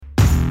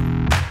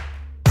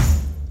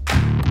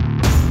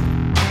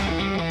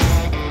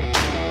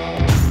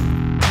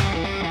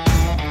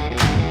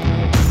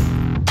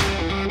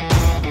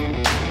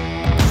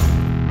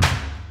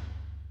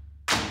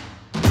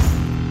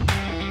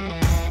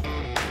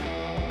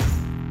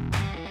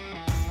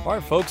All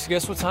right, folks,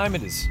 guess what time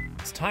it is?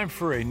 It's time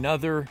for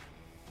another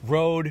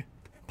road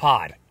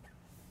pod.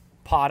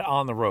 Pod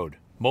on the road,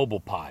 mobile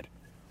pod.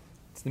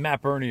 It's the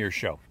Matt Bernier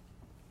Show,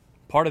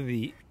 part of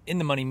the In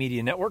the Money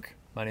Media Network.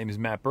 My name is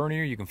Matt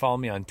Bernier. You can follow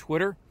me on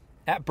Twitter,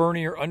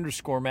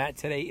 @Bernier_Matt.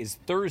 Today is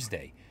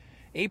Thursday,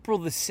 April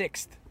the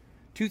 6th,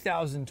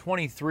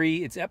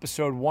 2023. It's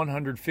episode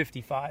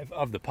 155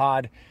 of the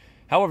pod.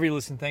 However you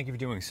listen, thank you for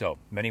doing so.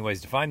 Many ways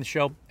to find the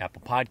show: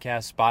 Apple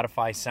Podcasts,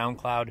 Spotify,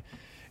 SoundCloud,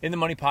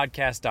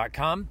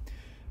 InTheMoneyPodcast.com.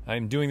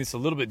 I'm doing this a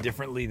little bit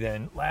differently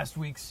than last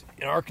week's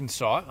in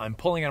Arkansas. I'm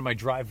pulling out of my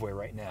driveway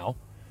right now.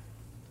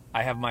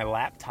 I have my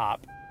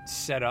laptop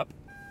set up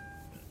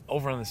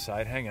over on the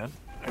side. Hang on.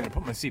 I'm going to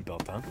put my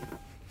seatbelt on.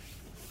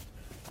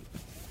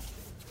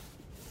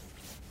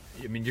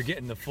 I mean, you're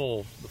getting the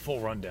full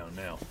rundown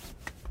now.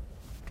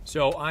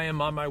 So I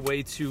am on my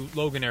way to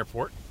Logan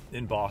Airport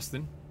in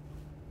Boston,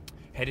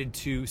 headed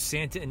to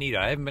Santa Anita.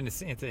 I haven't been to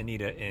Santa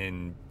Anita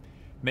in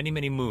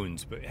many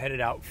moons, but headed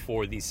out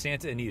for the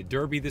Santa Anita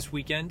Derby this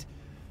weekend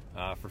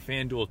for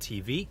FanDuel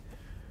TV.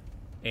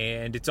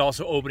 And it's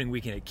also opening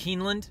weekend at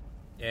Keeneland.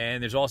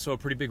 And there's also a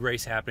pretty big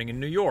race happening in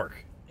New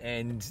York.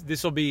 And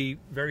this will be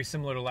very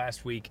similar to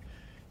last week,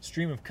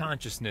 stream of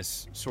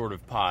consciousness sort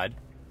of pod.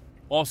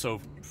 Also,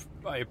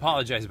 I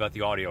apologize about the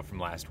audio from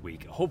last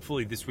week.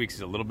 Hopefully this week's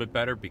is a little bit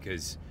better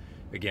because,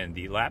 again,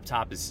 the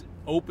laptop is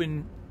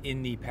open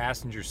in the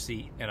passenger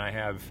seat and I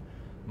have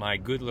my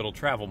good little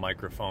travel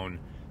microphone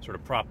sort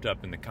of propped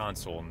up in the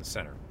console in the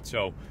center.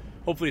 So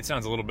hopefully it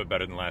sounds a little bit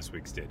better than last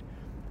week's did.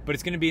 But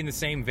it's going to be in the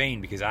same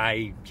vein because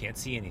I can't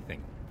see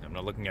anything. I'm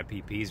not looking at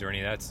PPs or any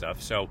of that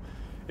stuff. So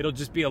it'll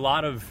just be a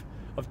lot of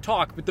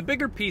talk. But the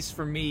bigger piece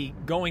for me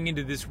going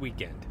into this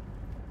weekend,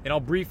 and I'll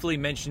briefly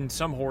mention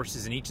some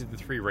horses in each of the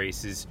three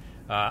races.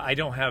 I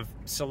don't have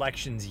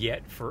selections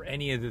yet for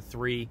any of the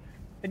three.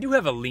 I do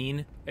have a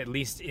lean, at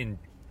least in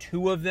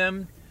two of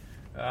them.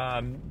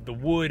 The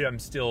Wood, I'm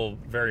still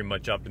very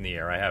much up in the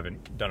air. I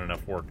haven't done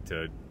enough work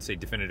to say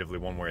definitively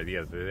one way or the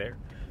other there.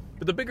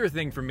 But the bigger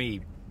thing for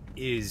me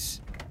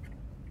is,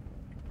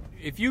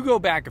 if you go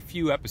back a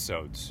few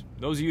episodes,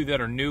 those of you that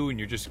are new and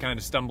you're just kind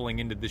of stumbling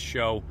into this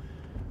show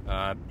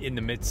in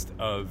the midst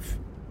of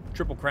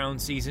Triple Crown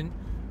season,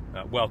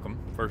 welcome,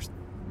 first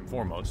and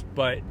foremost.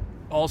 But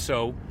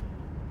also,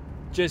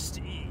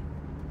 just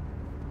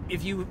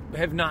if you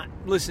have not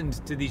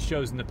listened to these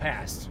shows in the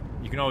past,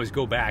 you can always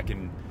go back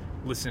and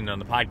listen on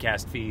the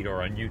podcast feed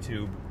or on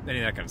YouTube, any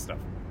of that kind of stuff.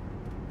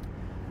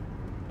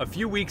 A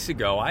few weeks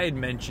ago, I had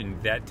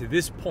mentioned that to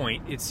this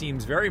point, it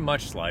seems very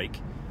much like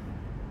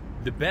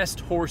the best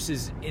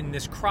horses in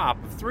this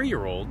crop of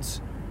 3-year-olds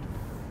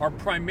are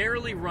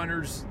primarily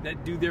runners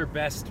that do their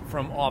best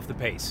from off the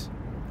pace.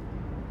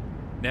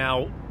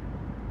 Now,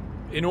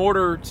 in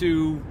order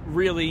to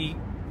really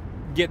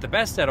get the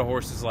best out of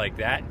horses like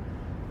that,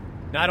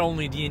 not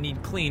only do you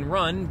need clean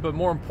run, but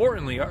more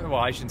importantly, well,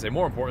 I shouldn't say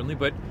more importantly,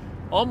 but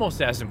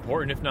almost as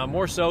important, if not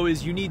more so,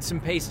 is you need some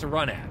pace to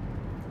run at.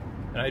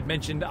 And I'd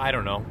mentioned, I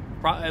don't know,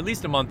 at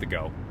least a month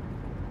ago,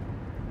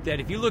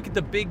 that if you look at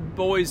the big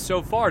boys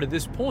so far to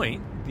this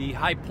point, the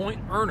high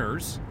point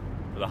earners,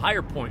 or the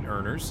higher point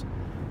earners,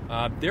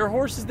 they're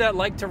horses that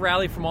like to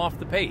rally from off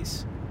the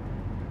pace.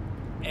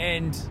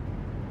 And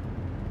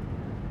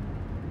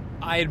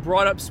I had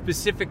brought up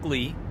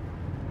specifically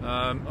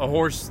a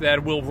horse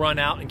that will run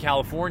out in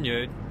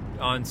California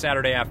on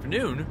Saturday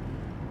afternoon,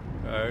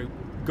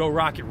 Go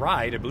Rocket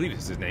Ride, I believe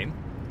is his name,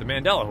 the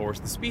Mandela horse,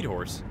 the speed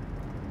horse.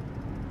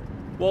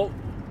 Well,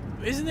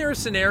 isn't there a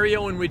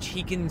scenario in which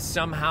he can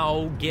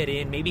somehow get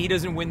in? Maybe he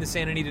doesn't win the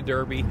Santa Anita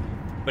Derby,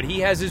 but he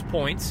has his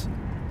points.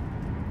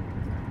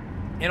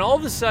 And all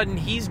of a sudden,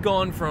 he's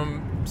gone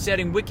from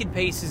setting wicked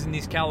paces in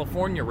these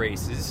California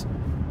races,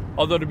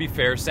 although to be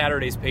fair,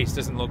 Saturday's pace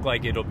doesn't look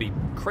like it'll be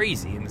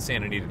crazy in the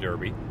Santa Anita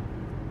Derby.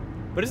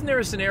 But isn't there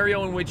a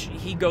scenario in which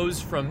he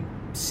goes from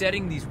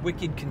setting these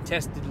wicked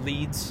contested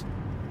leads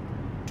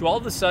to all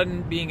of a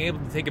sudden being able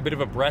to take a bit of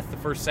a breath the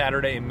first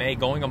Saturday in May,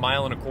 going 1.25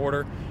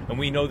 miles, and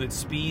we know that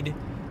speed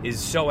is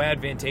so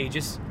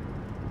advantageous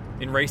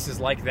in races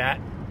like that.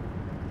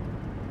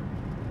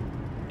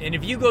 And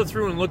if you go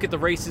through and look at the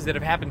races that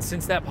have happened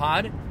since that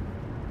pod,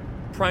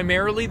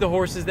 primarily the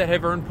horses that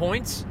have earned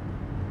points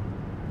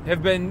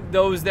have been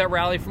those that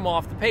rally from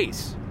off the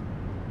pace,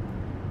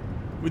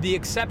 with the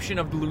exception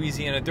of the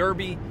Louisiana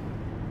Derby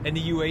and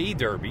the UAE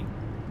Derby,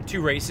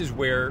 two races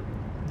where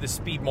the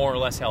speed more or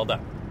less held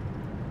up.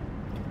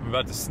 I'm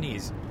about to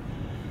sneeze.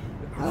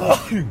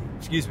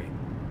 Excuse me.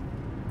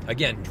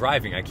 Again,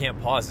 driving, I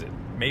can't pause it.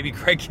 Maybe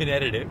Craig can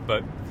edit it,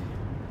 but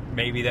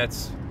maybe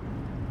that's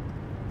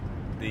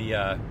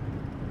the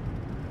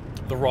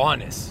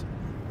rawness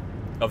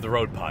of the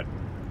road pod.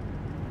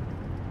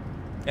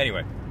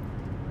 Anyway,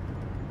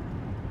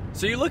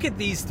 so you look at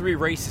these three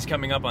races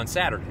coming up on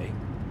Saturday: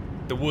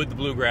 the Wood, the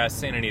Bluegrass,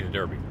 Santa Anita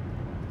Derby.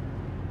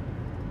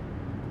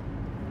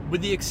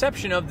 With the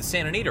exception of the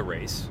Santa Anita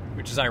race,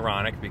 which is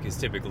ironic because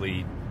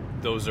typically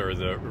those are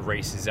the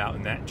races out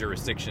in that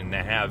jurisdiction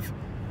that have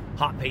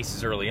hot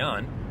paces early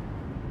on.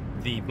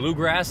 The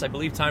Bluegrass, I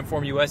believe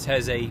Timeform US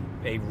has a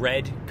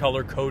red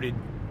color-coded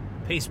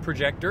pace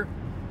projector.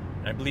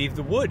 And I believe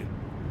the Wood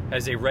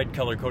has a red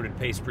color-coded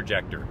pace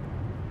projector.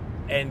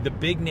 And the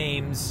big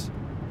names,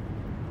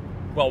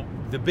 well,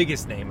 the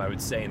biggest name I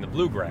would say in the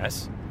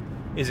Bluegrass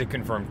is a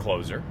confirmed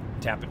closer,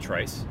 Tapit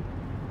Trice.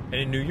 And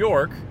in New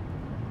York,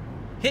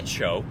 Hit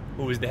Show,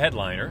 who is the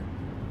headliner,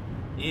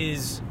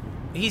 he's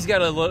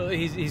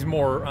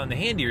more on the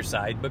handier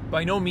side, but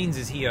by no means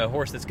is he a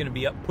horse that's going to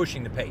be up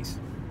pushing the pace.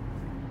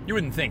 You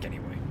wouldn't think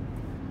anyway.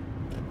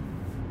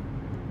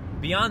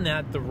 Beyond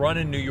that, the run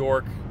in New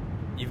York,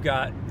 you've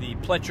got the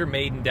Pletcher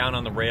maiden down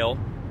on the rail,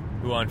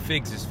 who on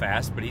Figs is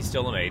fast, but he's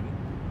still a maiden.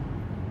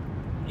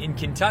 In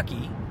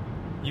Kentucky,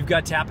 you've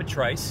got Tapit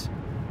Trice,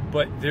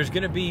 but there's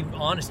going to be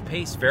honest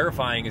pace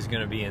verifying is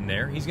going to be in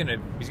there. He's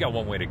got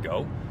one way to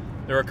go.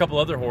 There are a couple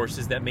other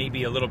horses that may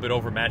be a little bit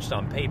overmatched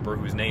on paper,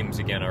 whose names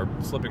again are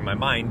slipping my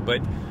mind,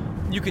 but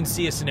you can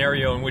see a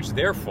scenario in which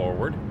they're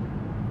forward.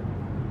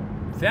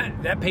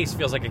 That pace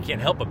feels like it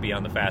can't help but be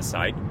on the fast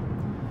side.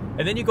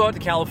 And then you go out to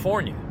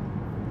California,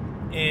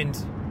 and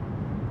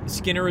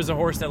Skinner is a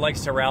horse that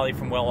likes to rally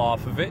from well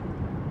off of it.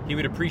 He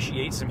would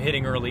appreciate some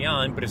hitting early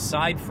on, but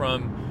aside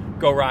from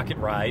Go Rocket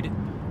Ride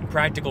and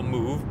Practical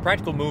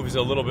Move is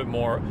a little bit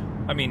more,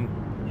 I mean,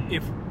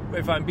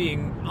 if I'm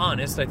being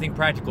honest, I think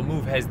Practical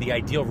Move has the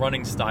ideal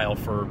running style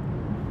for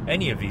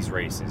any of these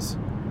races,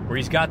 where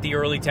he's got the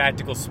early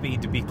tactical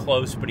speed to be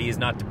close, but he is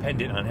not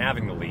dependent on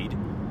having the lead.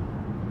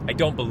 I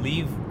don't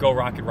believe Go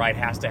Rocket Ride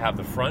has to have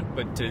the front,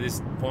 but to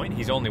this point,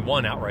 he's only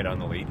one outright on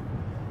the lead.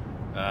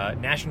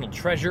 National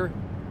Treasure,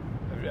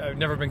 I've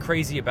never been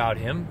crazy about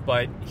him,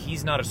 but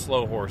he's not a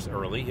slow horse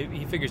early.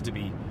 He figures to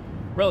be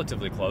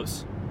relatively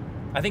close.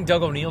 I think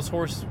Doug O'Neill's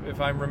horse, if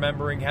I'm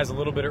remembering, has a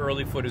little bit of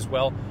early foot as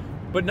well,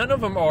 but none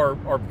of them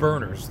are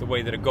burners the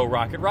way that a Go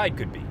Rocket Ride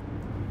could be.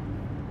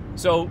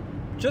 So,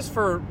 just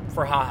for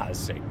ha-ha's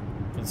sake,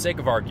 for the sake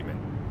of argument,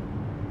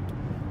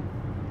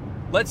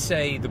 let's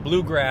say the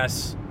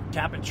Bluegrass,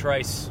 Tapit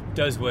Trice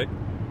does what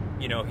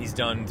he's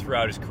done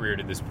throughout his career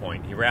to this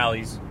point. He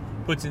rallies,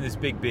 puts in this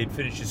big bid,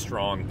 finishes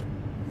strong,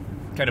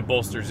 kind of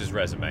bolsters his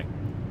resume.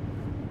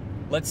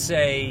 Let's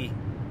say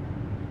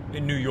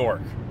in New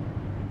York,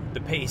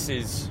 the pace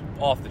is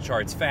off the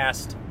charts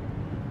fast,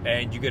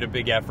 and you get a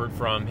big effort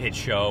from Hit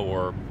Show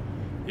or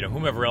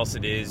whomever else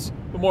it is.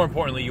 But more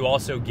importantly, you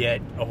also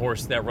get a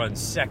horse that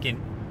runs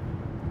second,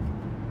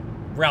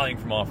 rallying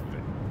from off of it.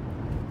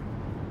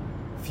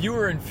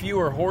 Fewer and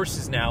fewer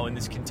horses now in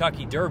this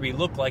Kentucky Derby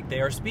look like they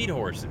are speed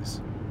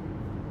horses.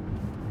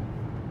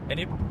 And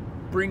it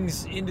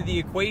brings into the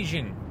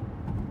equation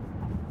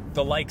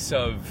the likes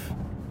of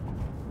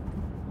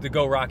the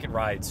Go Rocket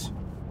Rides,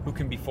 who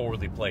can be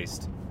forwardly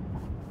placed.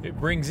 It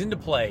brings into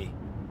play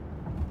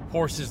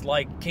horses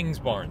like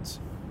Kingsbarns,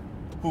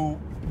 who,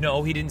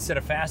 no, he didn't set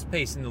a fast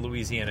pace in the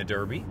Louisiana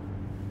Derby,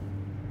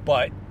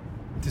 but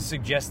to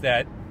suggest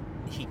that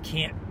he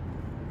can't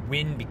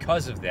win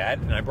because of that,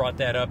 and I brought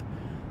that up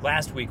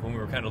last week when we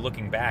were kind of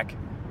looking back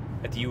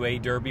at the UA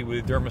Derby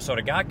with Derma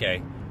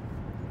Sotogake,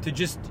 to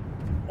just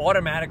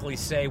automatically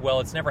say, well,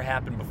 it's never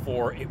happened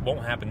before, it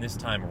won't happen this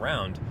time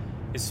around,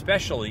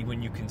 especially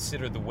when you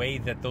consider the way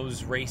that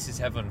those races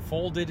have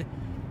unfolded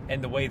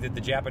and the way that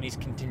the Japanese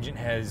contingent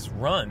has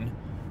run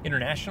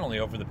internationally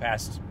over the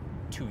past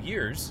 2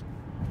 years.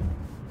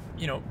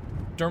 Derma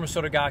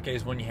Sotogake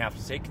is one you have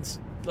to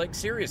take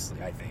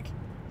seriously, I think.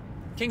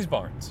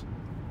 Kingsbarns.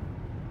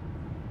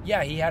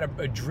 Yeah, he had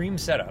a dream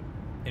setup.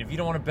 And if you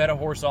don't want to bet a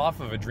horse off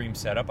of a dream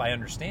setup, I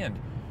understand.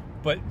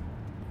 But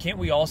can't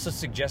we also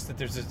suggest that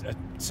there's a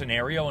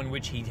scenario in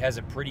which he has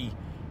a pretty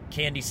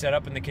candy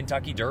setup in the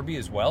Kentucky Derby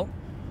as well?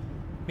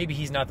 Maybe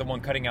he's not the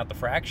one cutting out the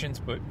fractions,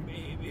 but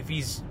if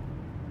he's,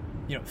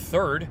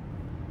 third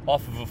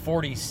off of a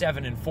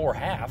 47-4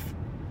 half,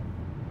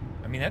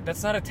 I mean,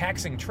 that's not a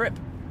taxing trip.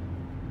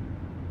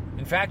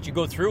 In fact, you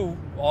go through,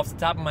 off the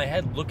top of my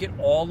head, look at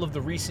all of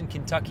the recent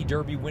Kentucky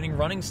Derby winning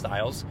running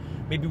styles,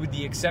 maybe with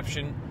the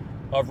exception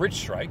of Rich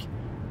Strike.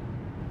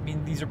 I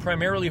mean, these are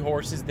primarily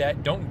horses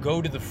that don't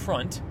go to the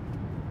front,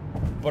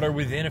 but are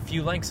within a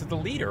few lengths of the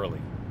lead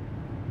early.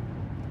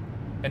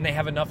 And they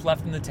have enough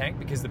left in the tank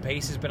because the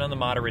pace has been on the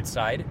moderate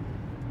side.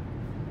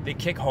 They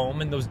kick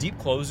home, and those deep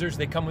closers,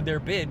 they come with their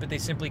bid, but they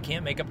simply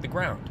can't make up the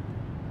ground.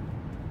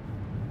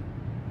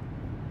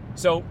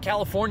 So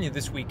California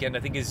this weekend, I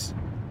think, is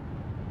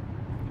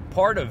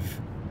part of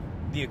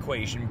the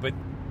equation, but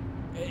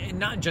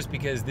not just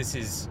because this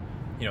is,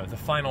 the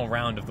final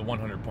round of the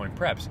 100-point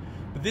preps,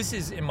 but this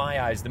is, in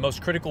my eyes, the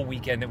most critical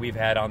weekend that we've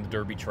had on the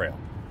Derby Trail.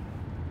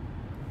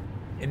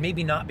 And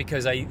maybe not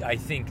because I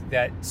think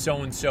that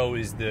so-and-so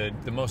is the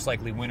most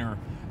likely winner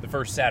the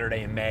first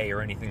Saturday in May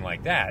or anything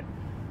like that,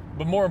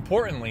 but more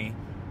importantly,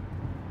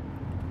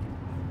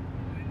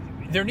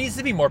 there needs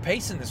to be more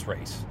pace in this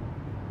race.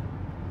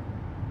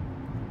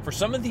 For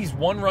some of these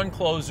one-run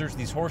closers,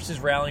 these horses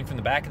rallying from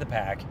the back of the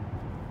pack,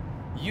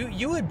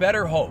 you had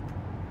better hope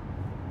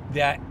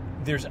that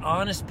there's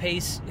honest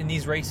pace in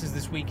these races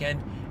this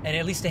weekend, and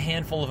at least a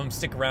handful of them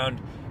stick around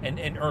and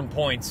earn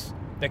points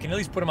that can at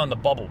least put him on the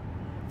bubble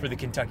for the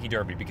Kentucky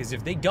Derby. Because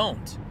if they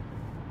don't,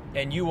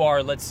 and you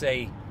are, let's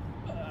say,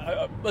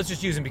 let's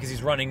just use him because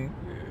he's running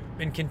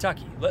in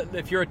Kentucky.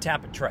 If you're a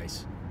Tapit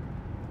Trice,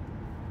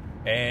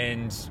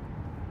 and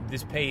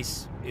this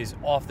pace is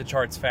off the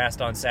charts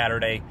fast on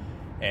Saturday,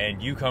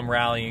 and you come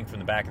rallying from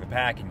the back of the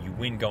pack and you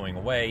win going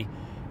away,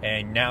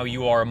 and now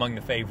you are among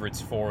the favorites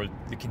for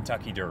the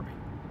Kentucky Derby.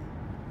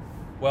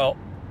 Well,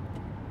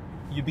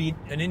 you beat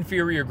an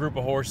inferior group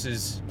of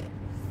horses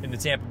in the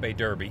Tampa Bay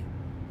Derby.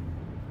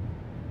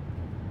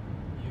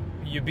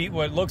 You beat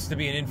what looks to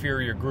be an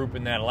inferior group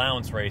in that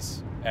allowance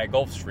race at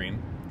Gulfstream.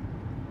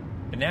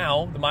 And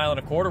now the mile and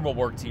a quarter will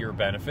work to your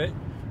benefit,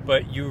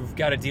 but you've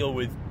got to deal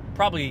with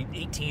probably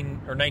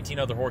 18 or 19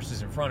 other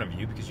horses in front of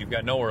you because you've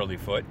got no early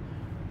foot.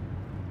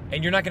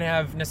 And you're not going to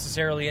have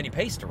necessarily any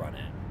pace to run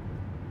at.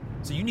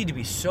 So you need to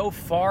be so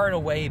far and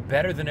away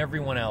better than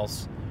everyone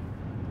else.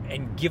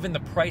 And given the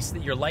price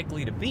that you're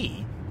likely to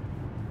be,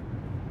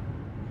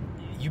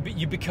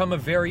 you become a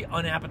very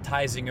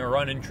unappetizing or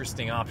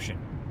uninteresting option,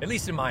 at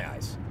least in my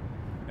eyes.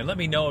 And let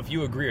me know if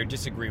you agree or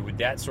disagree with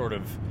that sort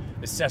of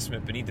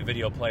assessment beneath the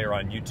video player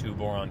on YouTube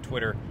or on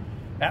Twitter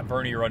at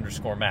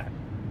Bernier_Matt.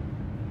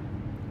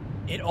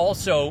 It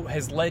also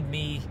has led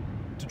me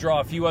to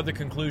draw a few other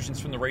conclusions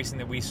from the racing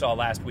that we saw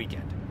last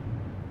weekend.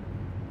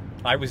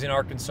 I was in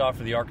Arkansas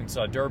for the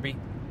Arkansas Derby.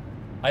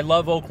 I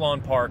love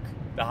Oaklawn Park,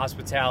 the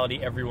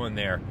hospitality, everyone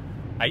there.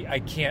 I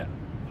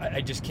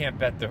just can't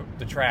bet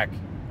the track.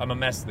 I'm a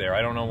mess there.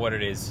 I don't know what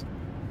it is.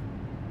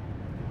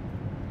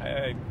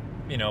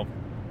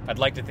 I'd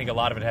like to think a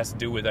lot of it has to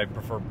do with I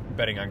prefer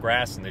betting on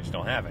grass and they just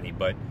don't have any,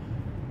 but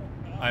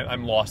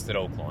I'm lost at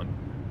Oaklawn.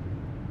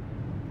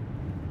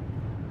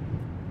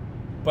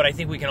 But I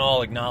think we can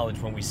all acknowledge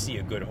when we see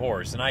a good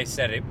horse, and I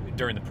said it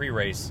during the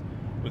pre-race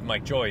with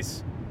Mike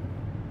Joyce.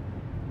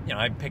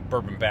 I picked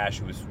Bourbon Bash,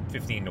 who was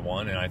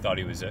 15-1, and I thought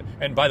he was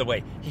and by the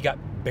way, he got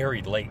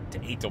buried late to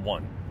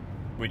 8-1,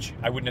 which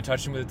I wouldn't have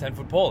touched him with a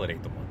 10-foot pole at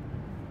 8-1.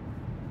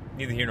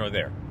 Neither here nor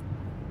there.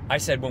 I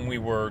said when we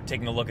were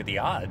taking a look at the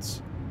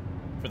odds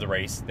for the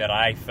race that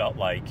I felt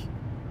like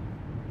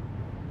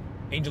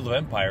Angel of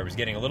Empire was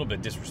getting a little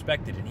bit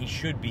disrespected, and he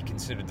should be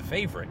considered the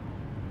favorite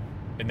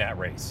in that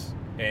race.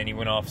 And he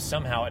went off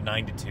somehow at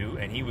 9-2,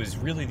 and he was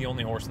really the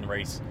only horse in the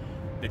race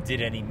that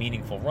did any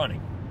meaningful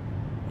running.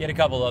 He had a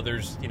couple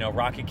others.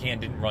 Rocket Can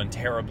didn't run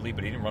terribly,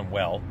 but he didn't run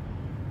well.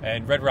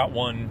 And Red Route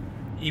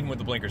 1, even with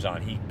the blinkers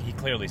on, he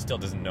clearly still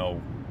doesn't know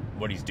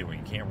what he's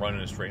doing. He can't run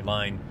in a straight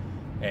line,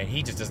 and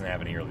he just doesn't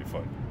have any early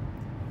foot.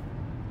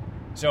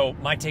 So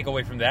my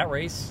takeaway from that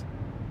race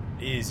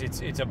is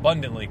it's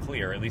abundantly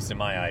clear, at least in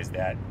my eyes,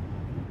 that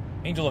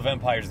Angel of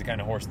Empire is the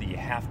kind of horse that you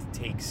have to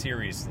take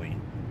seriously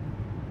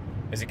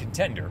as a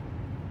contender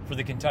for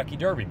the Kentucky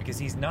Derby, because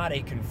he's not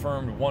a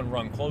confirmed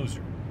one-run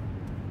closer.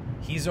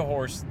 He's a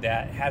horse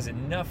that has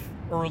enough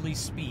early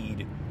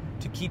speed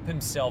to keep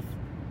himself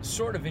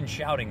sort of in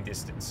shouting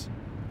distance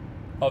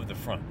of the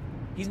front.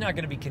 He's not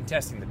going to be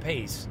contesting the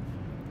pace,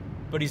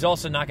 but he's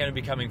also not going to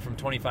be coming from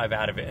 25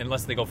 out of it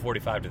unless they go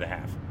 45 to the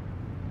half,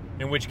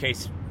 in which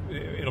case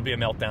it'll be a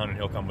meltdown and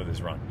he'll come with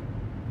his run.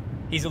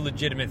 He's a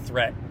legitimate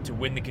threat to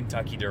win the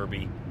Kentucky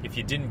Derby. If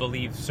you didn't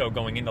believe so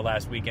going into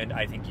last weekend,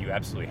 I think you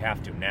absolutely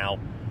have to now.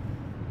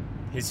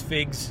 His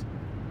figs,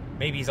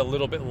 maybe he's a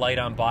little bit light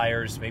on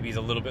buyers, maybe he's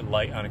a little bit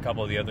light on a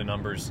couple of the other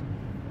numbers,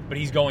 but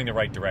he's going the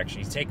right direction.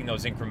 He's taking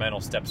those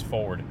incremental steps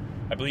forward.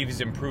 I believe he's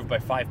improved by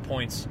 5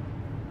 points.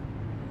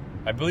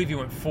 I believe he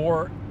went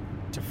 4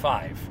 to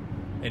 5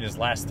 in his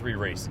last 3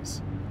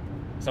 races.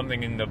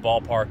 Something in the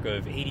ballpark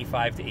of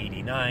 85 to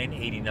 89,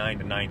 89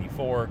 to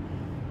 94.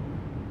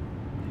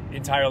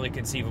 Entirely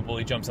conceivable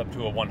he jumps up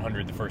to a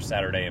 100 the first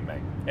Saturday in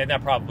May. And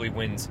that probably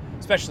wins,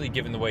 especially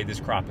given the way this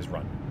crop is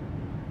run.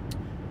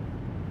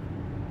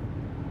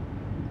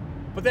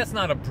 But that's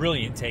not a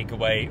brilliant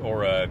takeaway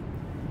or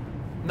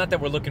not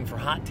that we're looking for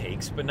hot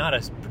takes, but not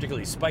a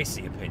particularly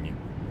spicy opinion.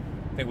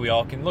 I think we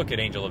all can look at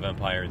Angel of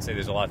Empire and say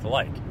there's a lot to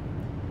like.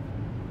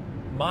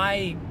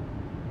 My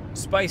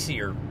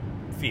spicier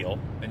feel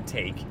and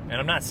take, and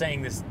I'm not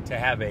saying this to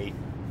have a,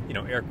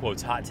 air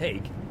quotes, hot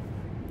take,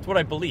 it's what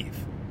I believe.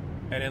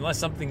 And unless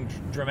something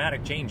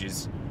dramatic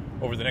changes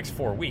over the next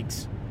 4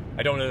 weeks,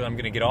 I don't know that I'm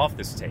going to get off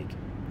this take.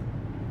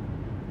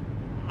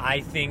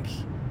 I think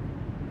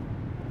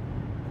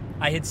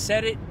I had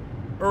said it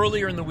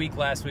earlier in the week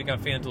last week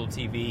on FanDuel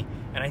TV,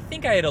 and I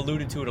think I had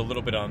alluded to it a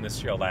little bit on this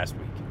show last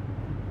week.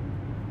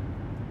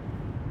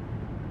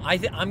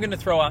 I'm going to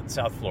throw out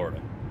South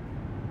Florida.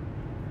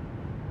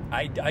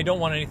 I don't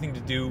want anything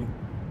to do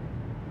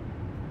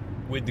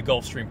with the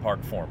Gulfstream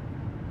Park form.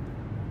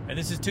 And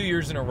this is 2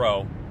 years in a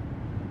row.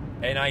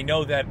 And I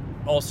know that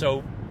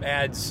also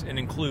adds and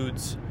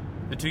includes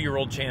the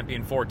 2-year-old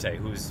champion Forte,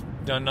 who's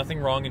done nothing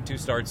wrong in 2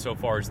 starts so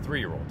far as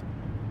 3-year-old.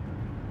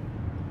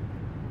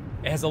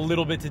 It has a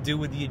little bit to do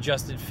with the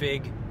adjusted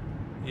fig.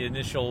 The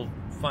initial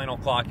final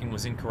clocking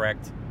was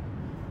incorrect.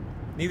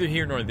 Neither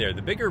here nor there.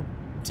 The bigger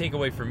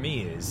takeaway for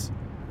me is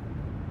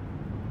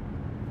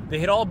they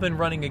had all been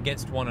running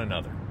against one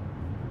another.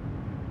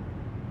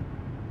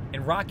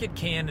 And Rocket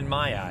Can, in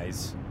my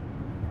eyes,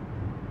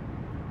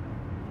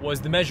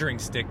 was the measuring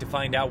stick to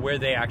find out where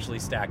they actually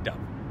stacked up.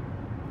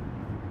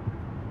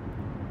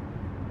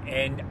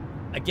 And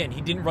again,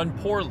 he didn't run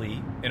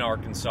poorly in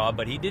Arkansas,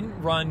 but he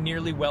didn't run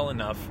nearly well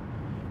enough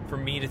for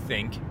me to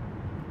think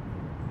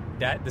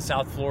that the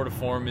South Florida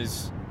form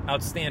is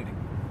outstanding.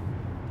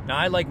 Now,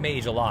 I like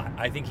Mage a lot.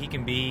 I think he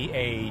can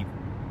be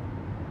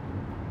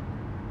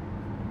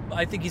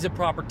I think he's a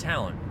proper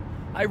talent.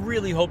 I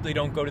really hope they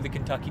don't go to the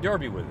Kentucky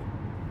Derby with him,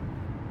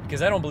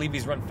 because I don't believe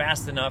he's run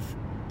fast enough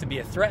to be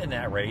a threat in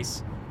that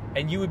race,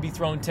 and you would be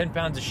throwing 10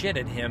 pounds of shit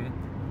at him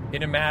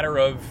in a matter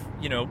of,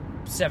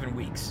 7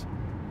 weeks.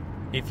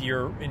 If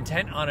you're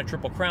intent on a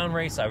Triple Crown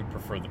race, I would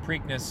prefer the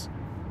Preakness.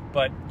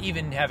 But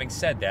even having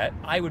said that,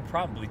 I would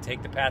probably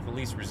take the path of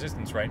least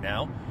resistance right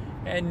now.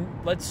 And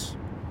let's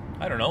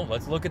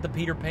look at the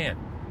Peter Pan.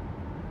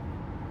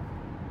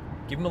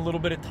 Give him a little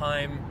bit of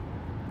time,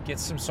 get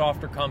some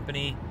softer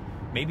company.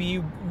 Maybe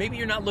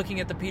you're not looking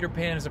at the Peter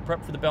Pan as a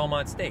prep for the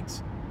Belmont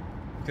Stakes,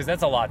 because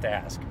that's a lot to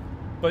ask.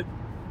 But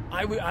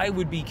I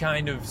would be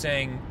kind of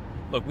saying,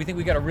 look, we think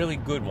we got a really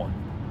good one.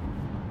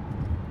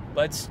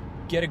 Let's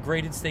get a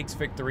graded stakes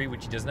victory,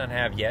 which he does not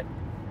have yet.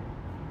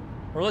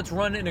 Or let's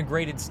run in a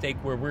graded stake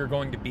where we're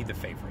going to be the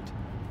favorite.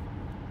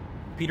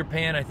 Peter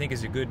Pan, I think,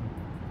 is a good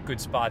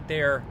spot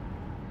there.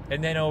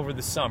 And then over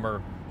the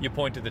summer, you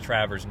point to the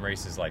Travers and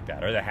races like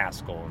that, or the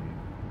Haskell,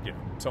 and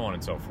so on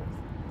and so forth.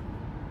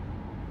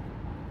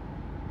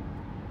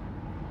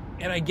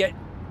 And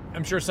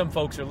I'm sure some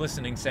folks are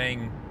listening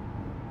saying,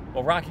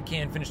 well, Rocket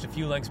Can finished a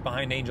few lengths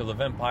behind Angel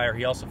of Empire.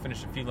 He also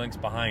finished a few lengths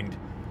behind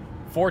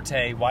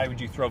Forte. Why would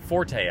you throw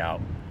Forte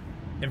out?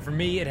 And for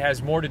me, it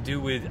has more to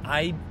do with,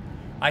 I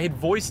had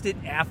voiced it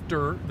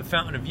after the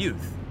Fountain of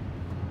Youth.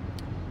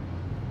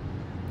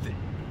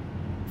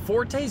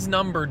 Forte's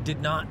number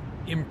did not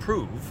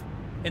improve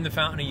in the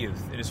Fountain of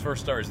Youth in his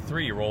first start as a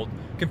 3-year-old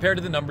compared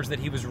to the numbers that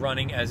he was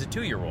running as a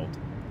 2-year-old.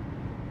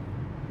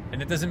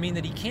 And it doesn't mean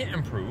that he can't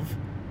improve,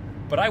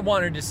 but I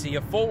wanted to see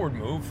a forward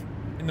move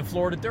in the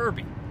Florida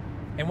Derby.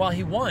 And while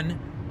he won,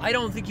 I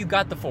don't think you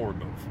got the forward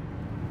move.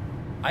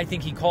 I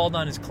think he called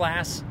on his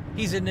class.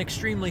 He's an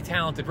extremely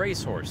talented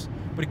racehorse.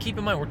 But keep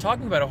in mind, we're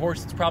talking about a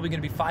horse that's probably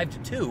going to be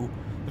 5-2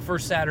 the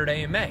first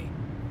Saturday in May.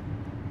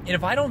 And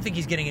if I don't think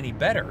he's getting any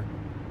better,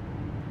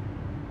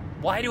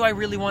 why do I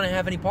really want to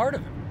have any part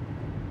of him?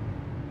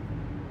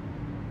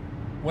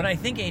 When I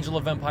think Angel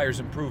of Empire is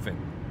improving,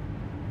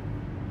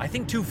 I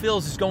think Two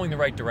Phils is going the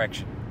right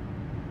direction.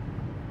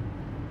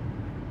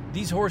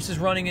 These horses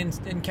running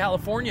in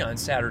California on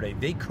Saturday,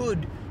 they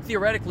could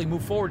theoretically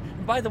move forward.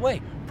 And by the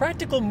way,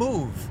 Practical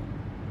Move,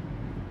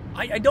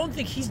 I don't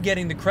think he's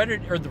getting the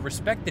credit or the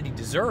respect that he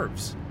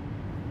deserves,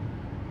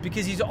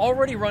 because he's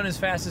already run as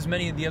fast as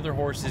many of the other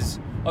horses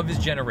of his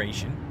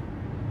generation.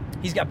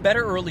 He's got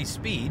better early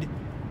speed.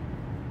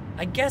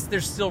 I guess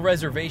there's still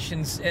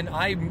reservations, and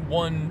I'm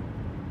one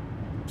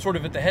sort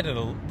of at the head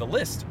of the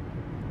list,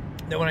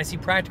 that when I see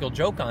Practical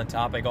Joke on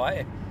top, I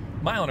go,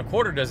 mile and a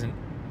quarter doesn't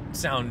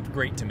sound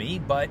great to me,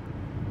 but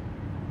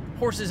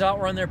horses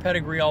outrun their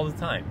pedigree all the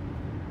time.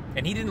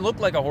 And he didn't look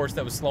like a horse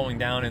that was slowing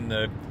down in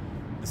the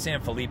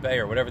San Felipe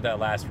or whatever that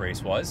last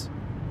race was.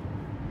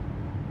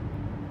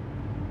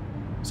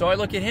 So I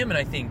look at him and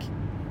I think,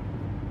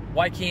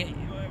 why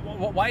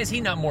is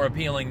he not more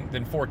appealing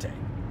than Forte?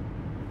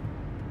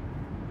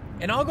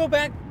 And I'll go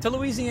back to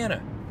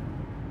Louisiana.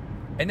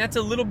 And that's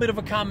a little bit of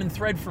a common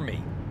thread for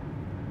me.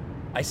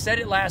 I said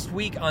it last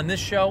week on this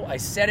show. I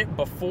said it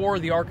before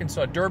the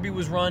Arkansas Derby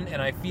was run,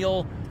 and I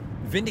feel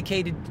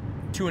vindicated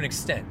to an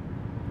extent.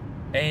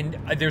 And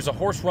there's a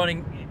horse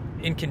running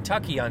in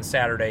Kentucky on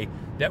Saturday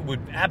that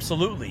would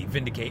absolutely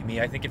vindicate me,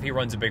 I think, if he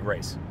runs a big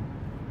race.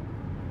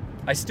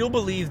 I still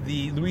believe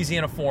the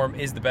Louisiana form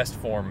is the best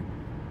form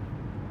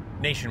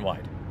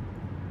nationwide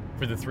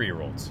for the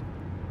 3-year-olds.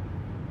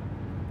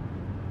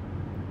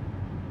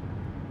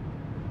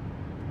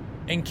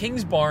 And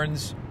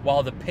Kingsbarns,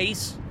 while the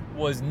pace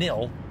was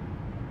nil,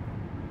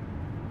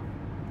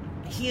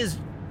 he is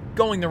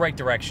going the right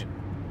direction.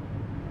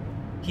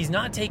 He's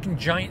not taken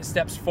giant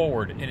steps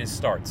forward in his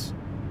starts.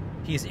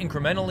 He has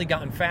incrementally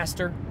gotten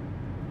faster.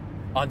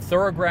 On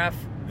Thorograph,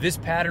 this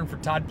pattern for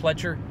Todd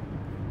Pletcher,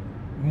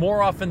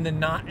 more often than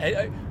not,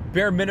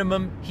 bare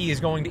minimum, he is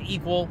going to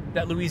equal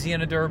that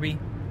Louisiana Derby.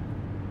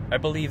 I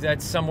believe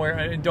that's somewhere,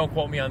 and don't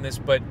quote me on this,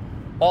 but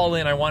all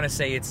in, I want to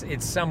say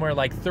it's somewhere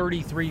like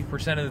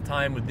 33% of the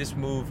time with this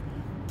move,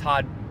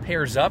 Todd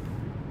pairs up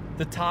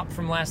the top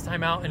from last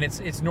time out, and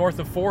it's north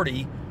of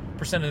 40%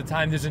 of the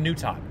time there's a new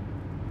top.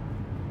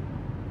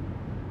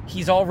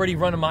 He's already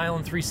run 1 mile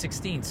and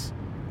 3/16.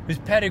 His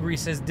pedigree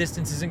says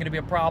distance isn't going to be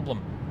a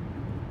problem.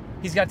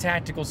 He's got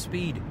tactical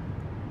speed,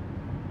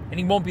 and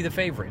he won't be the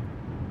favorite,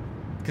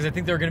 because I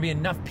think there are going to be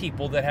enough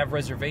people that have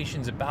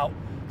reservations about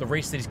the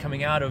race that he's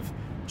coming out of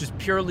just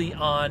purely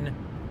on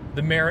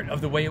the merit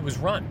of the way it was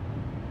run,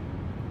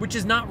 which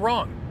is not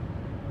wrong,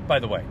 by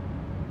the way.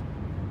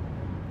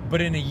 But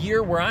in a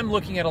year where I'm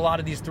looking at a lot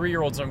of these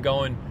 3-year-olds, I'm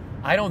going,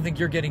 I don't think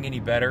you're getting any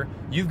better.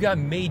 You've got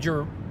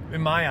major, in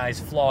my eyes,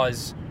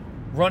 flaws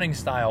running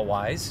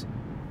style-wise,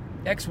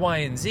 X, Y,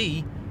 and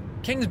Z,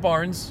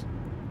 Kingsbarns,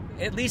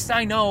 at least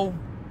I know,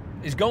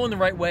 is going the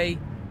right way,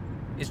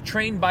 is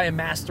trained by a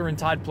master in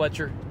Todd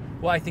Pletcher.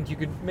 Well, I think you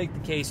could make the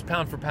case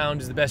pound for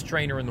pound is the best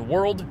trainer in the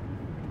world.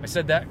 I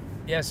said that.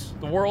 Yes,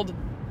 the world.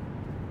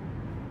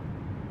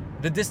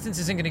 The distance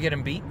isn't going to get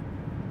him beat.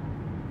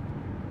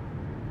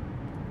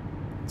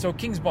 So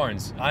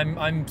Kingsbarns,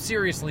 I'm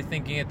seriously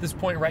thinking at this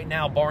point right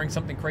now, barring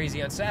something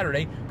crazy on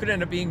Saturday, could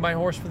end up being my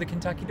horse for the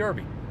Kentucky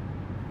Derby.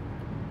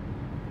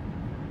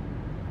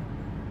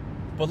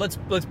 But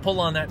let's pull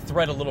on that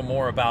thread a little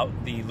more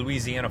about the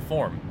Louisiana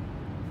form.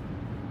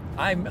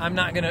 I'm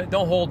not gonna,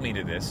 don't hold me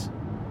to this,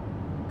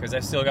 because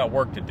I've still got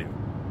work to do.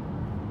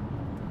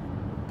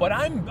 But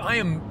I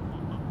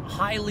am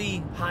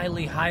highly,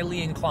 highly,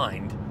 highly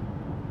inclined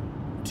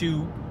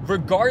to,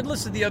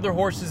 regardless of the other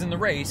horses in the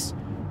race,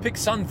 pick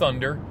Sun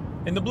Thunder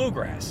in the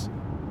Bluegrass.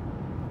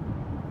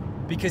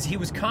 Because he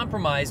was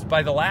compromised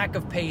by the lack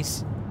of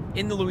pace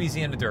in the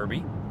Louisiana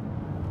Derby.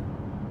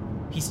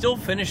 He still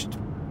finished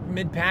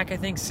mid-pack, I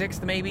think,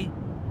 6th maybe.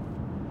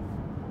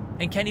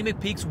 And Kenny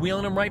McPeek's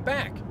wheeling him right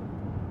back.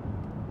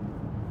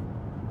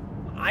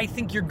 I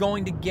think you're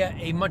going to get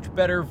a much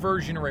better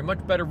version or a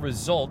much better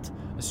result,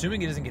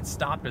 assuming it doesn't get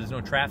stopped or there's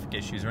no traffic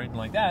issues or anything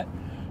like that,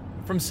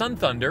 from Sun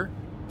Thunder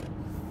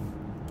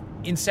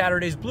in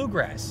Saturday's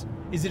Bluegrass.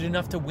 Is it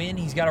enough to win?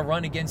 He's got to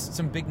run against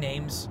some big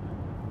names.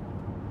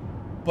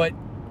 But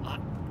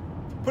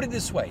put it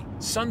this way,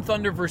 Sun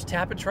Thunder versus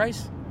Tapit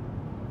Trice,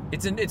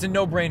 it's a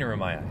no-brainer in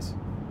my eyes.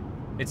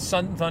 It's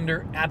Sun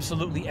Thunder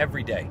absolutely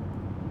every day.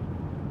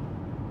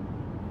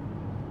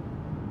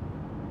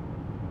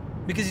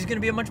 Because he's going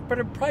to be a much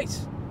better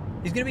price.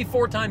 He's going to be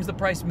 4 times the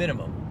price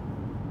minimum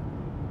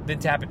than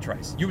Tapit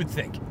Trice, you would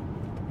think.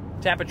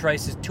 Tapit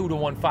Trice is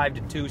 2-1,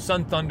 5-2.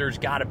 Sun Thunder's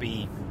got to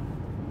be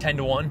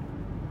 10-1.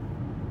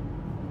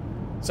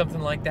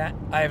 Something like that.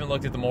 I haven't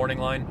looked at the morning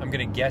line. I'm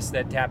going to guess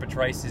that Tapit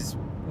Trice is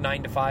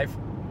 9-5.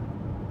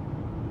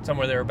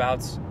 Somewhere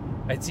thereabouts.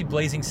 I see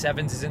Blazing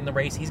Sevens is in the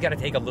race. He's got to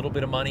take a little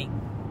bit of money.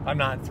 I'm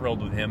not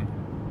thrilled with him.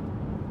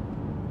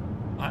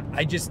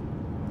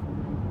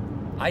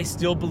 I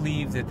still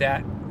believe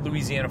that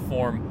Louisiana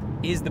form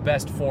is the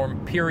best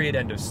form, period,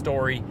 end of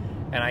story.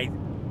 And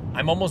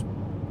I'm almost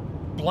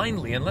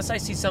blindly, unless I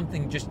see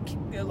something just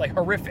like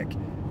horrific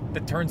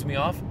that turns me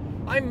off,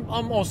 I'm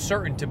almost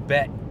certain to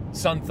bet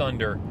Sun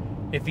Thunder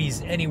if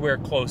he's anywhere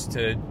close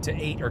to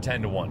 8 or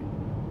 10-1.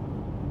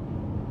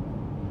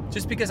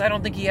 Just because I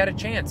don't think he had a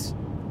chance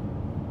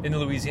in the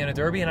Louisiana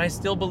Derby, and I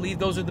still believe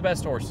those are the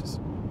best horses.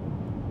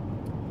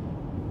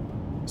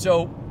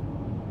 So,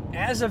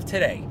 as of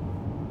today,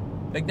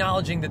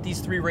 acknowledging that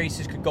these 3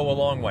 races could go a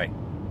long way,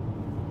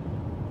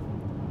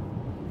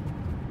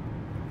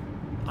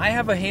 I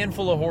have a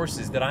handful of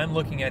horses that I'm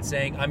looking at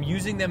saying I'm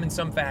using them in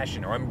some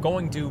fashion, or I'm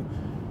going to,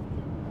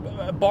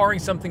 barring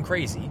something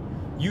crazy,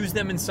 use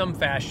them in some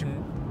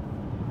fashion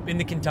in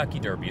the Kentucky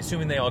Derby,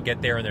 assuming they all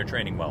get there and they're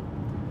training well.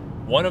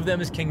 One of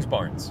them is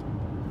Kingsbarns.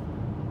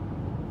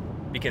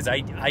 Because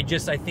I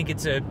think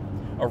it's a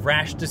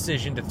rash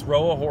decision to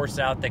throw a horse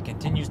out that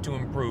continues to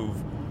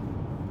improve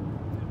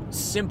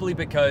simply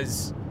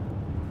because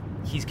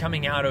he's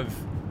coming out of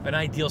an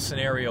ideal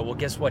scenario. Well,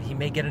 guess what? He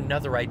may get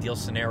another ideal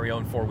scenario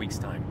in 4 weeks'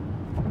 time.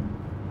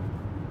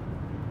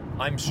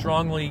 I'm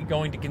strongly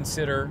going to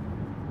consider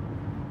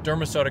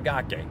Derma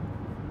Sotogake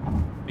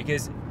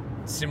because,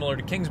 similar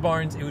to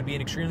Kingsbarns, it would be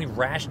an extremely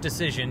rash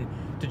decision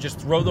to just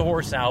throw the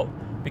horse out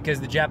because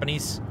the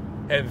Japanese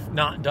have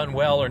not done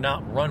well or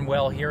not run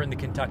well here in the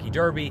Kentucky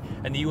Derby,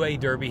 and the UA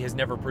Derby has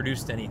never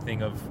produced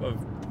anything of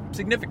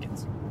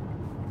significance.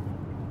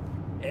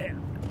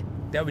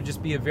 That would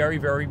just be a very,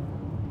 very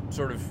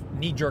sort of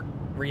knee-jerk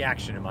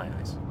reaction in my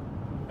eyes.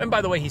 And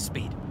by the way, he's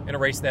speed in a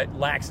race that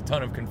lacks a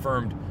ton of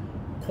confirmed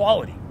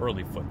quality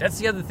early foot. That's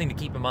the other thing to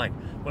keep in mind.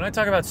 When I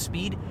talk about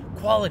speed,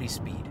 quality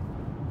speed.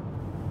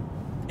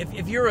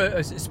 If you're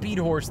a speed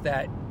horse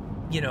that,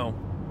 you know,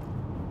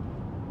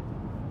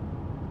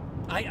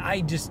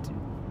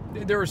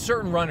 there are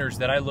certain runners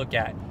that I look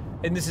at,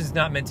 and this is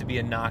not meant to be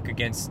a knock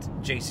against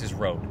Jace's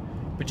Road,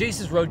 but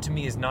Jace's Road to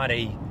me is not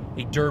a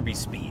derby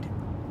speed.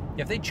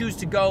 If they choose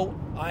to go,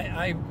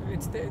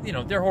 it's, you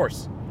know, their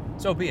horse.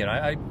 So be it.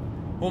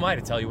 Who am I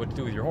to tell you what to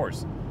do with your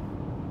horse?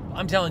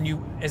 I'm telling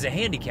you, as a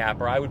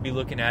handicapper, I would be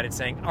looking at it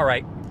saying, all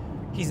right,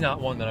 he's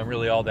not one that I'm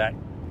really all that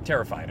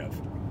terrified of.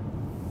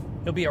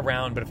 He'll be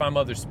around, but if I'm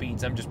other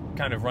speeds, I'm just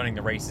kind of running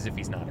the race as if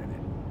he's not in it.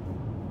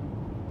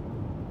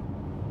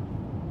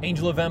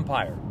 Angel of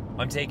Empire,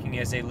 I'm taking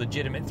as a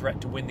legitimate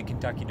threat to win the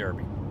Kentucky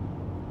Derby.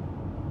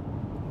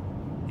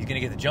 He's going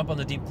to get the jump on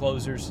the deep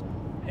closers,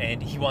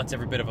 and he wants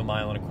every bit of a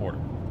mile and a quarter.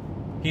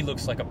 He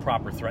looks like a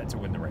proper threat to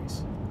win the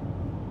race.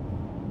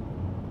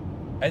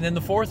 And then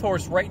the 4th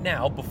horse right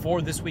now,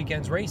 before this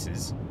weekend's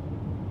races,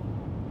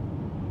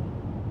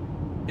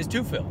 is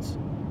Two Fills.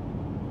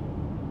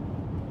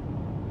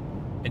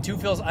 And Two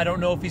Fills, I don't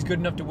know if he's good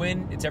enough to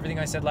win. It's everything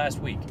I said last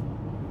week.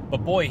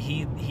 But boy,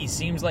 he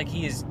seems like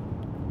he's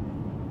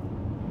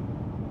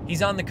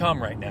on the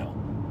come right now.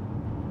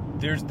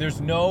 There's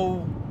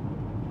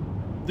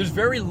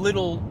very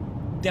little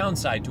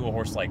downside to a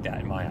horse like that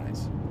in my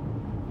eyes.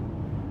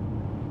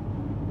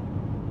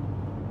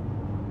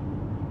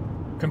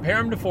 Compare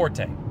him to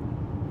Forte.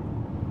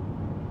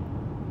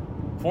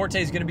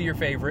 Forte is going to be your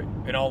favorite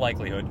in all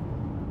likelihood.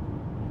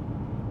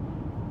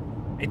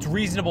 It's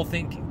reasonable to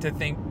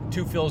think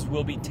Two Phils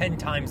will be 10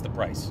 times the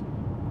price.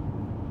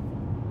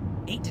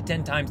 8 to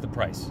 10 times the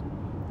price.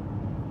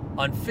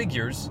 On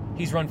figures,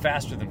 he's run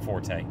faster than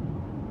Forte.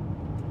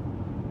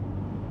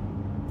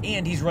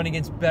 And he's run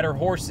against better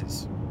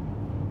horses.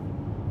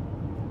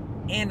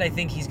 And I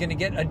think he's going to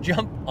get a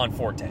jump on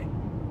Forte.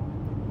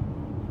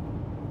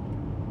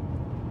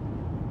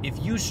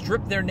 If you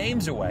strip their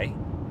names away,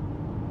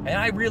 and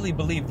I really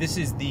believe this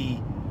is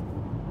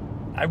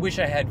I wish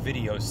I had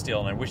videos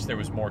still, and I wish there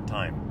was more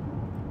time.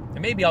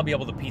 And maybe I'll be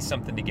able to piece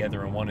something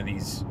together in one of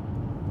these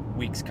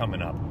weeks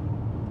coming up.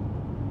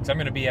 Because I'm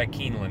going to be at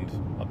Keeneland.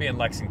 I'll be in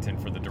Lexington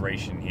for the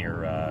duration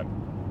here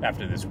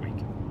after this week.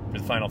 For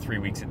the final 3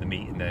 weeks at the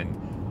meet, and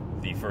then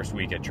the first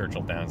week at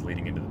Churchill Downs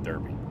leading into the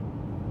Derby.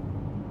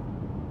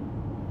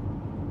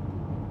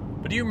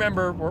 But do you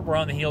remember, we're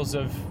on the heels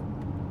of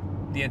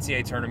the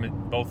NCAA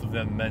tournament, both of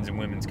them, men's and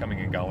women's, coming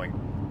and going.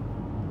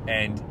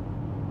 And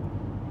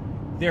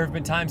there have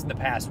been times in the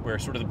past where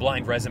sort of the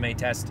blind resume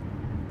test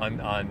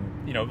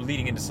on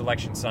leading into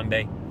Selection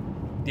Sunday,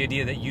 the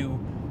idea that you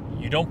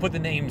don't put the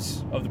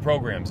names of the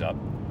programs up,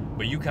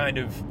 but you kind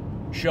of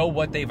show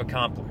what they've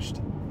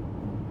accomplished.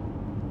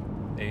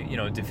 They,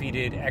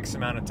 defeated X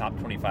amount of top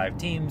 25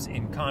 teams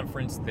in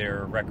conference.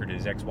 Their record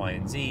is X, Y,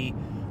 and Z,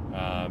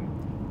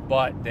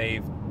 but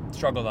they've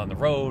struggled on the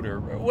road or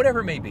whatever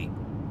it may be.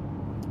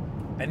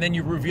 And then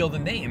you reveal the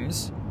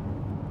names,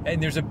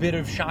 and there's a bit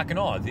of shock and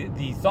awe.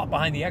 The thought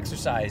behind the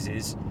exercise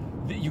is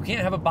that you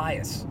can't have a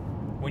bias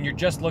when you're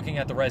just looking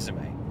at the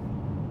resume.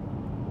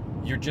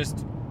 You're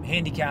just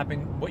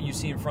handicapping what you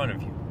see in front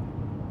of you.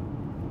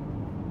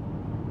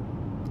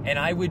 And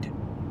I would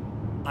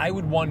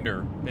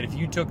wonder that if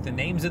you took the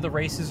names of the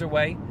races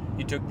away,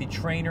 you took the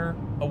trainer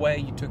away,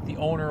 you took the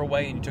owner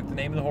away, and you took the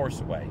name of the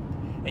horse away,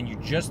 and you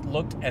just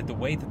looked at the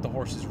way that the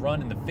horses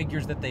run and the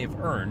figures that they have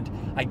earned,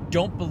 I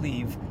don't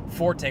believe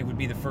Forte would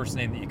be the first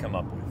name that you come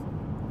up with.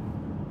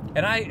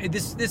 And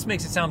this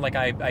makes it sound like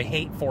I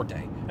hate Forte,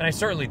 and I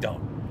certainly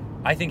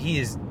don't. I think he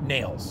is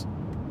nails.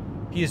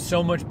 He is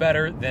so much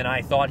better than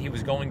I thought he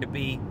was going to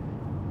be.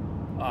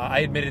 I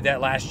admitted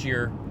that last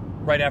year,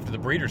 right after the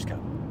Breeders' Cup.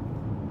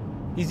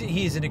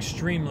 He is an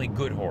extremely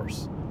good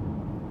horse.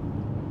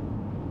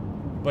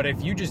 But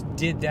if you just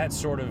did that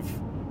sort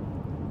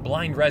of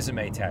blind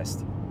resume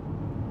test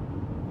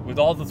with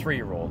all the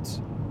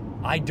 3-year-olds,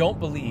 I don't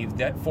believe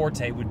that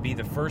Forte would be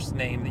the first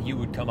name that you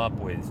would come up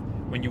with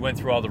when you went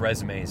through all the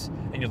resumes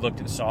and you looked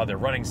and saw their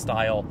running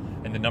style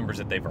and the numbers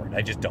that they've earned.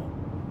 I just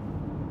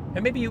don't.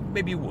 And maybe you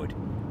would.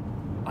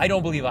 I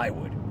don't believe I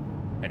would.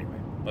 Anyway,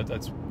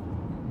 let's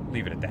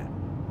leave it at that.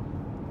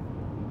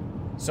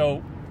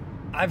 So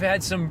I've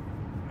had some,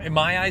 in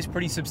my eyes,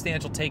 pretty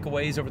substantial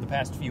takeaways over the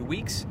past few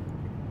weeks,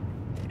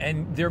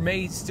 and there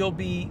may still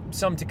be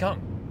some to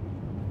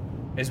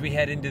come as we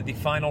head into the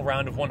final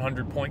round of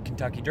 100-point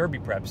Kentucky Derby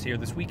preps here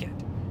this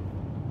weekend.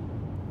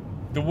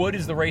 The Wood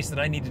is the race that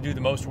I need to do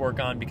the most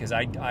work on because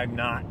I'm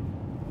not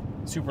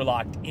super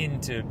locked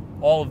into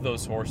all of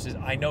those horses.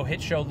 I know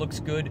Hit Show looks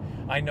good.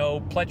 I know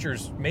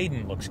Pletcher's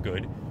Maiden looks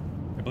good.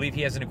 I believe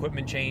he has an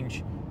equipment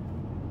change.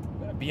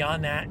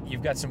 Beyond that,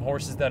 you've got some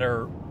horses that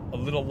are a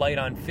little light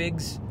on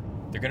figs.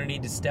 They're going to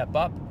need to step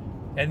up.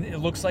 And it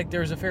looks like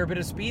there's a fair bit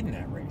of speed in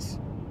that race.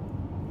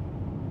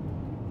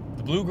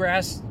 The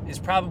Bluegrass is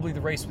probably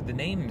the race with the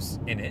names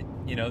in it,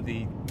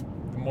 the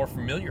more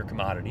familiar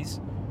commodities.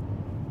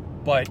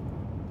 But,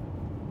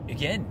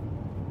 again,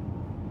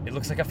 it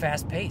looks like a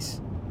fast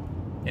pace.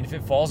 And if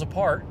it falls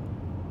apart,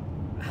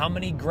 how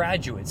many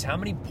graduates, how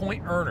many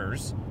point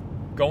earners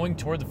going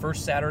toward the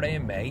first Saturday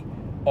in May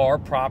are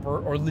proper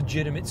or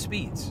legitimate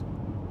speeds?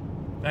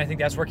 And I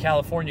think that's where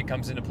California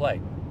comes into play.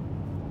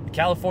 The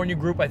California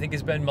group, I think,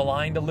 has been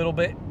maligned a little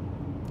bit,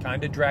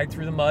 kind of dragged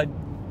through the mud.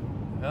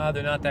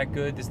 They're not that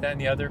good, this, that,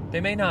 and the other. They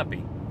may not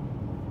be.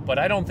 But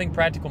I don't think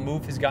Practical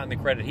Move has gotten the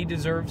credit he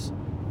deserves.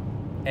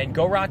 And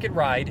Go Rocket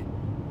Ride,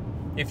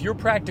 if you're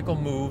Practical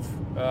Move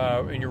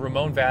and you're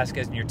Ramon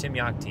Vasquez and you're Tim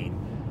Yachtine,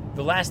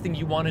 the last thing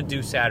you want to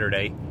do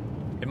Saturday,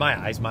 in my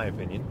eyes, my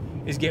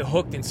opinion, is get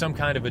hooked in some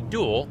kind of a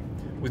duel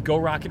with Go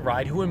Rocket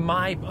Ride, who, in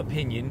my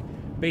opinion,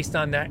 based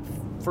on that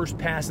first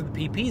pass of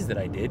the PPs that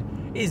I did,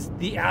 is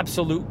the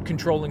absolute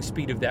controlling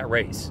speed of that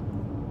race.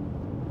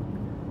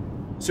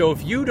 So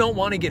if you don't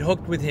want to get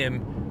hooked with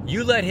him,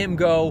 you let him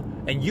go,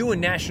 and you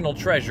and National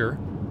Treasure,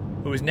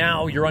 who is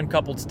now your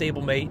uncoupled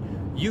stablemate,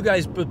 you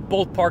guys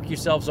both park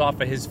yourselves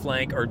off of his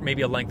flank or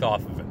maybe a length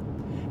off of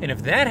him. And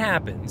if that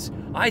happens,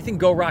 I think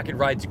Go Rocket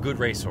Ride's a good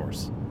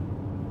racehorse.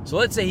 So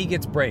let's say he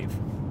gets Brave.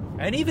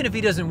 And even if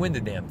he doesn't win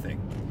the damn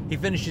thing, he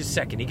finishes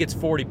second. He gets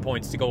 40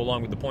 points to go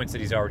along with the points that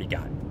he's already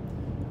got.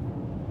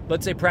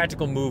 Let's say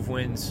Practical Move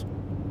wins.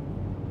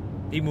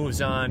 He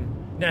moves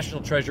on.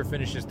 National Treasure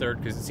finishes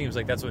third because it seems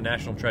like that's what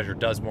National Treasure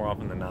does more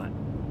often than not.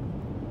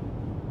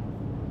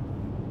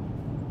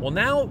 Well,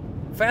 now,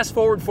 fast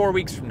forward 4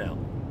 weeks from now.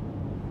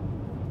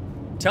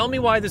 Tell me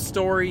why the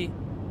story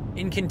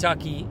in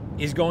Kentucky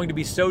is going to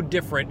be so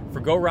different for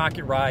Go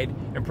Rocket Ride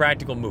and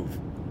Practical Move,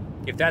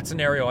 if that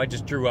scenario I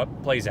just drew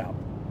up plays out.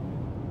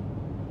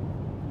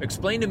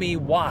 Explain to me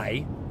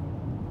why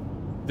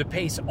the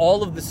pace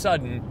all of a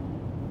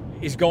sudden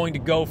is going to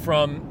go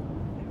from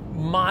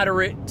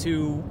moderate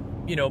to,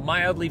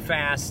 mildly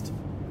fast,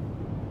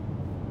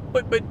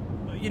 but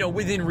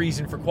within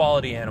reason for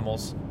quality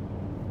animals,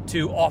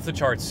 to off the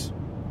charts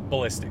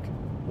ballistic.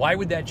 Why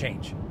would that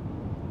change?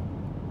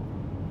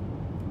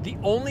 The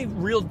only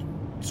real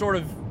sort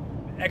of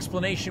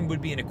explanation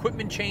would be an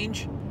equipment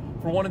change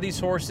for one of these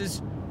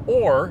horses,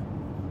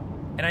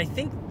 and I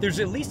think there's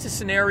at least a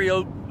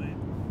scenario,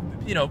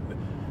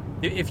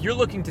 if you're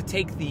looking to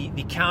take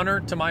the counter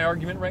to my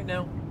argument right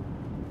now,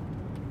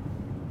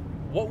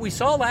 what we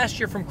saw last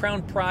year from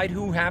Crown Pride,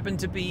 who happened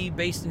to be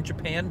based in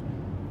Japan,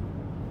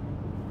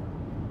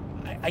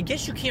 I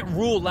guess you can't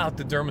rule out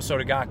that Derma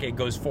Sotogake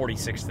goes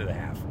 46 to the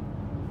half.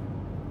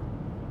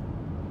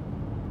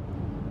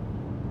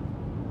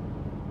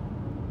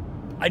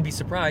 I'd be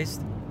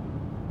surprised,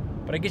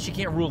 but I guess you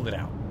can't rule it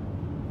out.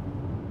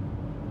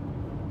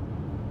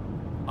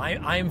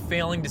 I am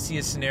failing to see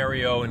a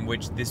scenario in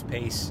which this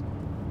pace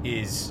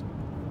is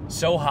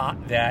so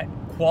hot that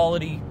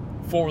quality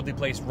forwardly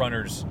placed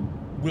runners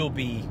will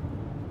be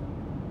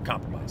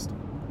compromised,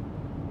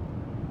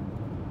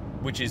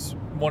 which is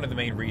one of the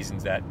main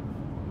reasons that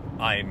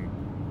I'm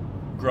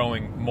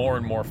growing more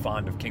and more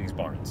fond of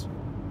Kingsbarns.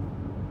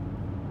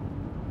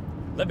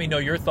 Let me know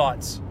your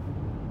thoughts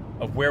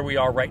of where we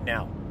are right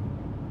now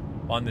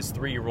on this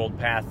 3-year-old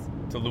path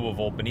to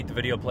Louisville beneath the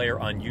video player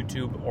on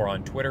YouTube or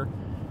on Twitter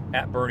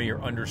at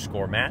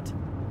Bernier_Matt.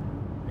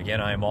 Again,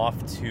 I am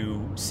off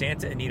to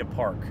Santa Anita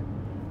Park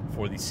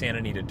for the Santa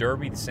Anita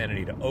Derby, the Santa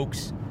Anita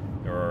Oaks.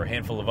 There are a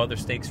handful of other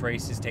stakes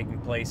races taking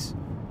place.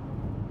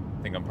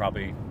 I think I'm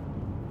probably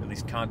at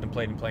least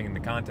contemplating playing in the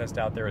contest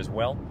out there as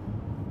well.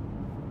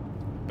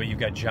 But you've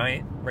got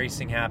giant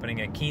racing happening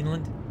at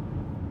Keeneland,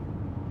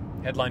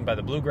 headlined by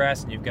the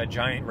Bluegrass, and you've got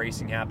giant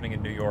racing happening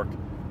in New York,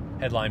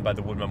 headlined by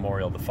the Wood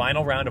Memorial. The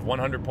final round of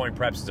 100-point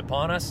preps is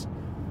upon us.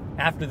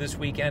 After this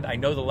weekend, I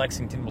know the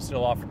Lexington will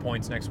still offer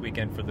points next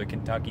weekend for the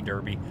Kentucky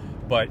Derby,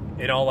 but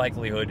in all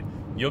likelihood,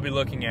 you'll be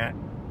looking at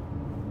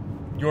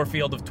your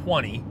field of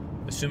 20,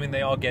 assuming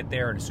they all get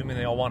there and assuming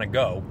they all want to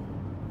go,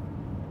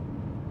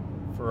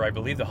 for, I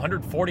believe, the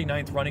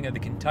 149th running of the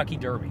Kentucky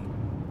Derby,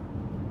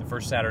 the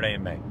first Saturday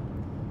in May.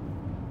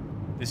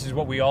 This is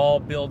what we all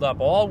build up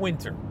all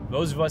winter.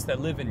 Those of us that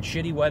live in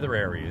shitty weather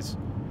areas,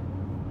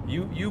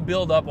 you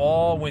build up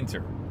all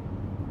winter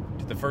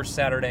to the first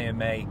Saturday in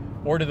May,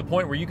 or to the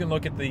point where you can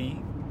look at the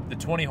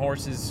 20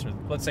 horses, or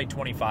let's say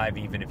 25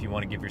 even, if you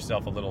want to give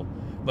yourself a little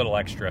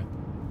extra,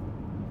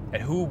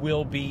 at who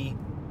will be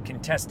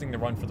contesting the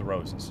Run for the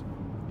Roses.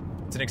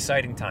 It's an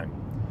exciting time.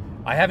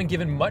 I haven't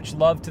given much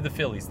love to the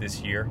fillies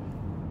this year.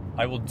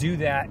 I will do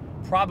that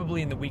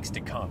probably in the weeks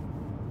to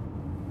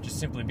come, just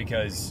simply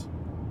because,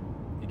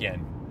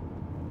 again,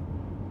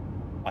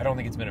 I don't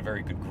think it's been a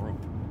very good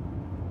group.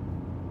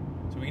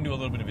 So we can do a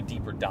little bit of a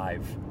deeper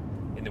dive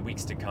in the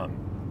weeks to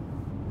come.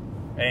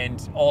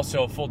 And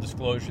also, full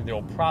disclosure, there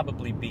will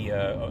probably be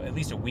at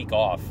least a week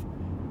off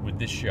with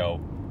this show,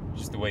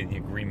 just the way the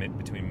agreement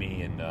between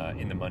me and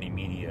In the Money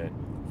Media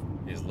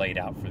is laid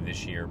out for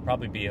this year.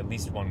 Probably be at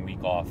least 1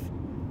 week off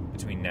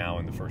between now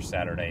and the first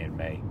Saturday in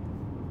May.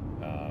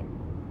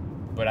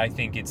 But I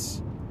think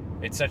it's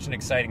such an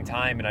exciting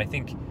time, and I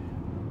think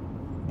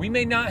we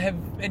may not have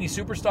any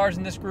superstars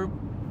in this group,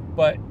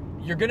 but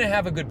you're going to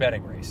have a good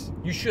betting race.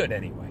 You should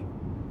anyway.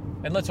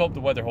 And let's hope the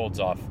weather holds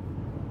off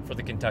for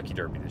the Kentucky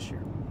Derby this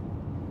year.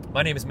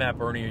 My name is Matt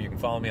Bernier. You can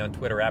follow me on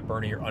Twitter at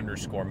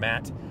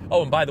Bernier_Matt.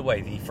 Oh, and by the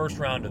way, the first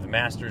round of the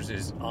Masters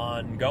is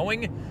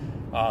ongoing.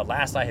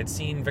 Last I had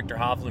seen, Victor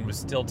Hovland was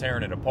still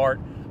tearing it apart.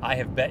 I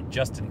have bet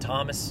Justin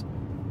Thomas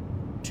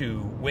to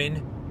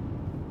win.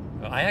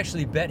 I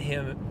actually bet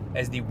him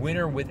as the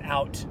winner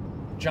without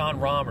John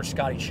Rahm or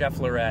Scotty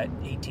Scheffler at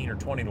 18 or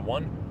 20 to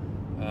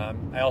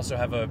 1. I also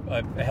have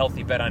a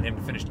healthy bet on him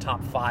to finish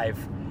top 5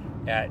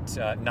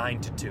 at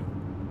 9 to 2.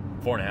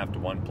 4.5 to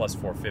 1 plus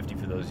 450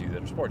 for those of you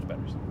that are sports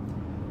bettors.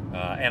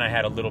 And I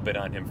had a little bit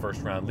on him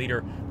first round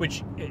leader,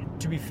 which,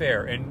 to be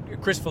fair,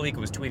 and Chris Felica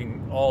was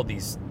tweeting all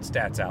these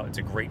stats out. It's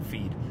a great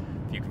feed.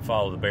 You can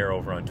follow the bear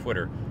over on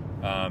Twitter.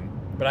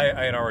 But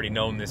I had already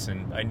known this,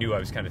 and I knew I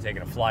was kind of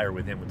taking a flyer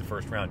with him with the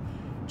first round.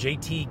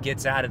 JT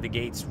gets out of the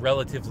gates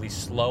relatively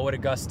slow at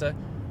Augusta,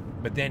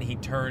 but then he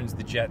turns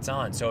the jets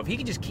on. So if he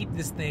can just keep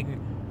this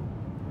thing,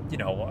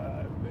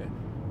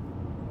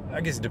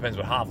 I guess it depends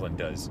what Hovland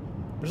does.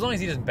 But as long as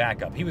he doesn't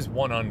back up, he was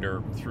 1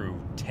 under through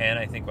 10,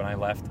 I think, when I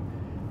left.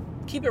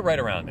 Keep it right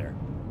around there.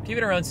 Keep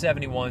it around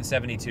 71,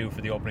 72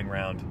 for the opening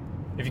round.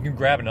 If you can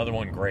grab another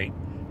one, great.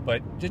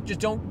 But just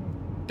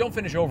don't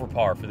finish over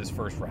par for this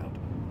first round.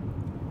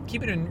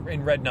 Keep it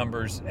in red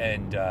numbers,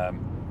 and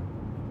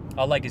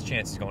I'll like his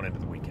chances going into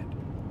the weekend,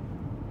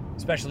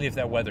 especially if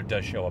that weather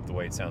does show up the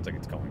way it sounds like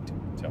it's going to.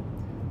 So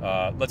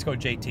let's go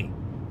JT.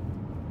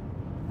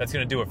 That's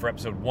going to do it for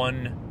episode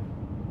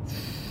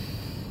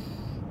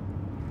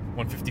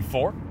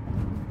 154. Or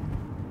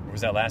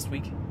was that last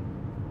week?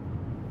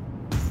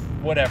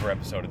 Whatever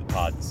episode of the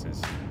pod this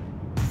is.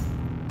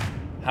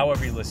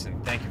 However you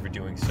listen, thank you for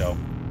doing so.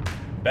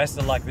 Best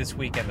of luck this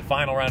weekend. The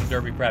final round of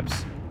Derby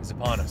Preps is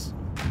upon us.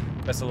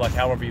 Best of luck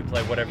however you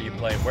play, whatever you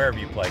play, wherever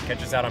you play.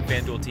 Catch us out on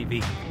FanDuel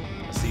TV.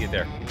 I'll see you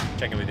there.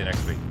 Check in with you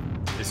next week.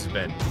 This has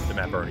been the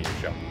Matt Bernier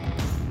Show.